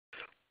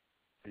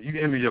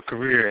You ended your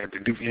career at the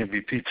Duke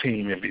MVP,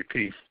 team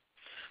MVP.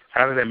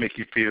 How did that make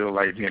you feel,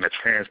 like being a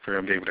transfer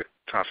and be able to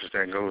accomplish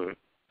that goal?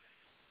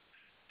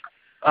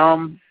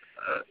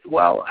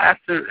 Well,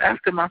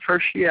 after my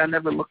first year, I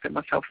never looked at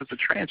myself as a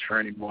transfer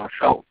anymore. I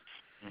felt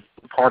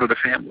part of the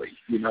family,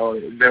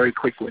 very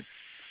quickly.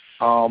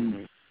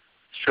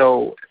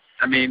 So,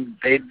 I mean,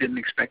 they didn't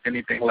expect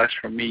anything less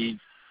from me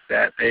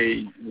that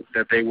they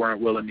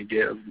weren't willing to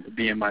give,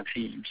 being my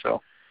team.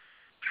 So,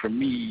 for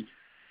me,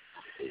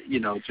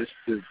 just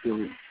the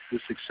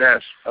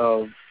success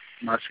of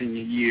my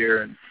senior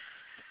year and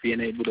being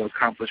able to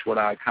accomplish what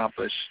I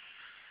accomplished,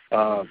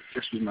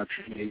 just with my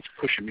teammates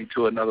pushing me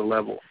to another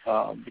level.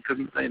 Because,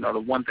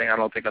 the one thing I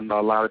don't think a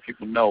lot of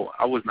people know,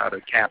 I was not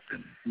a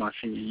captain my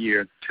senior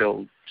year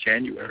until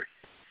January.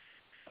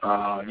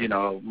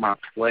 My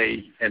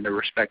play and the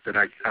respect that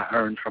I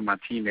earned from my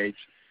teammates,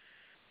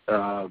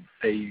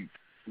 they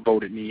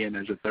voted me in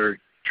as a third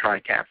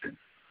tri-captain.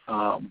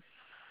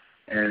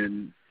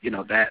 And,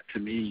 that to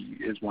me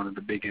is one of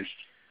the biggest,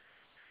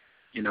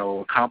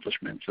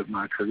 accomplishments of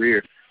my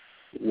career,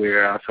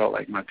 where I felt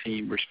like my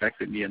team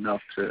respected me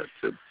enough to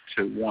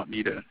want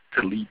me to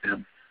lead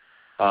them,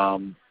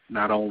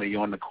 not only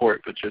on the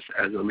court, but just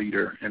as a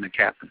leader and a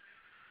captain.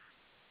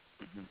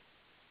 Mm-hmm.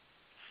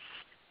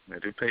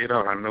 They paid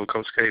off. I know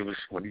Coach K was,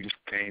 when he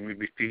came, he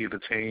beat the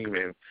team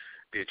and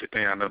did your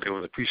thing. I know they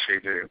would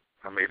appreciate that.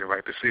 I made the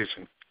right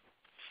decision.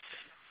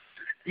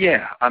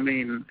 Yeah, I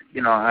mean,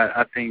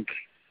 I think,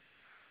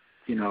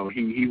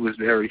 he was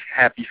very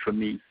happy for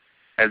me,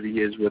 as he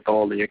is with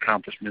all the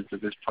accomplishments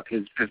of his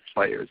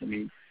players. I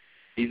mean,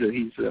 he's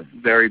a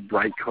very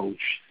bright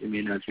coach. I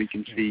mean, as we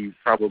can see,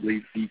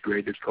 probably the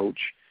greatest coach,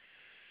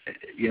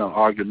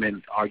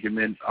 arguably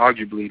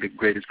the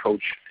greatest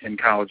coach in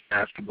college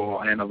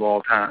basketball and of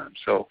all time.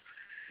 So,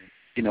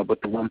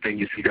 but the one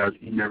thing is he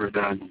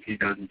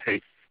doesn't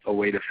take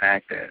away the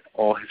fact that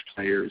all his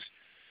players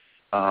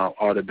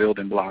are the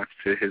building blocks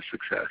to his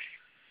success.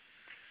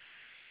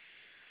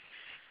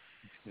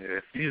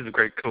 Yeah, he's a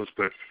great coach,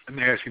 but let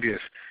me ask you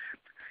this.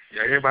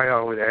 Yeah, everybody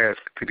always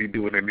asks, could he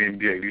do it in the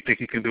NBA? Do you think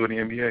he can do it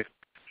in the NBA?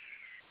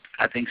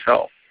 I think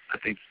so. I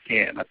think he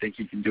can. I think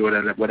he can do it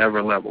at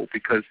whatever level,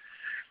 because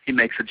he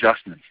makes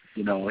adjustments.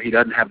 He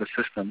doesn't have a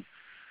system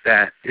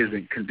that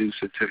isn't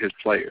conducive to his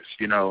players.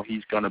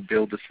 He's going to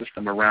build a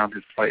system around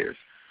his players.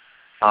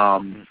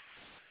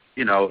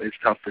 It's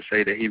tough to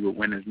say that he would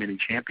win as many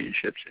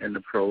championships in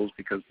the pros,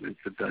 because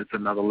it's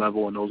another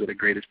level, and those are the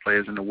greatest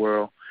players in the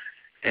world.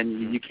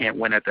 And you can't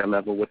win at that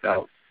level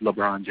without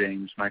LeBron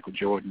James, Michael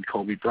Jordan,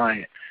 Kobe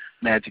Bryant,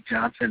 Magic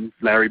Johnson,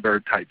 Larry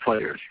Bird type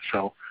players.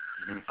 So,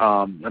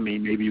 I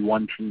mean, maybe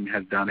one team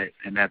has done it,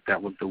 and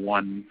that was the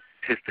one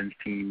Pistons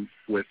team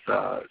with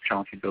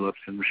Chauncey Billups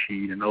and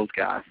Rasheed and those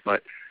guys.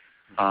 But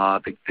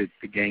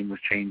the game was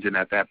changing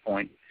at that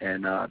point,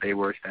 and they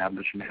were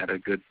established and had a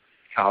good,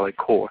 solid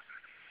core.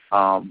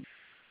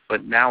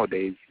 But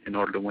nowadays, in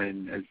order to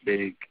win as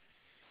big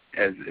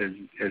as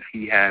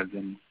he has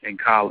in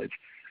college,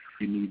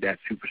 you need that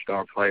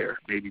superstar player,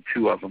 maybe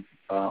two of them,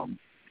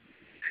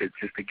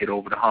 to get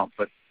over the hump.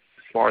 But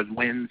as far as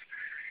wins,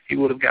 he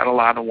would have got a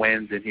lot of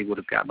wins, and he would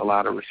have gotten a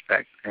lot of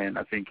respect. And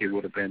I think it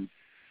would have been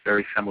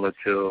very similar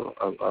to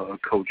a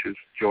coach as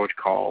George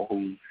Karl,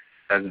 who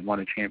hasn't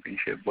won a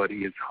championship, but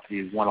he has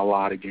won a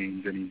lot of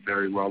games, and he's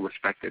very well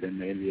respected in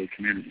the NBA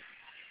community.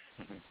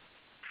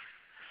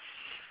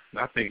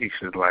 I think he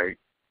should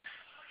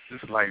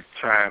just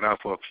try it out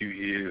for a few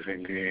years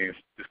and then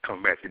just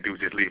come back and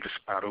just leave the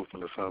spot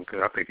open or something.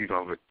 Cause I think he's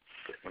gonna,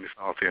 when it's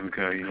all said and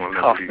done, he's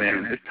gonna tough,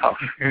 man. It's tough.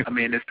 I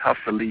mean, it's tough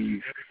to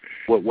leave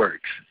what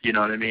works. You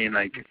know what I mean?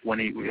 Like when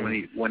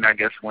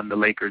the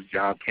Lakers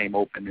job came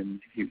open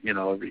and he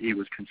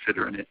was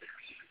considering it,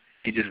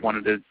 he just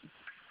wanted to,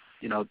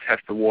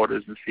 test the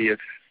waters and see if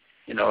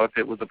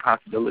it was a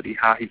possibility,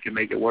 how he could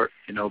make it work.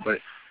 But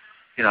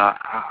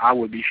I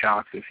would be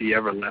shocked if he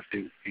ever left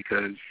it,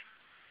 because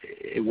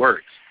it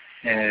works.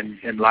 And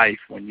in life,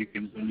 when you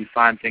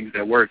find things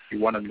that work, you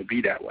want them to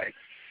be that way.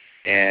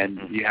 And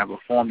you have a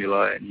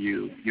formula, and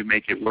you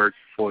make it work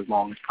for as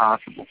long as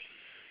possible.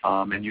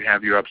 And you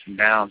have your ups and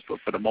downs, but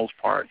for the most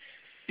part,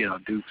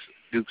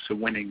 Duke's a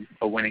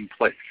winning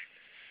place.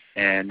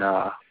 And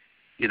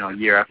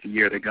year after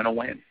year they're gonna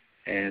win.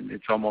 And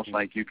it's almost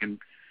like you can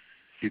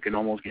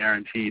almost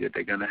guarantee that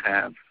they're gonna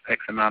have X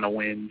amount of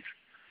wins,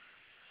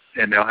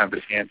 and they'll have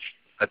a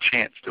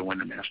chance to win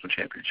the national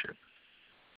championship.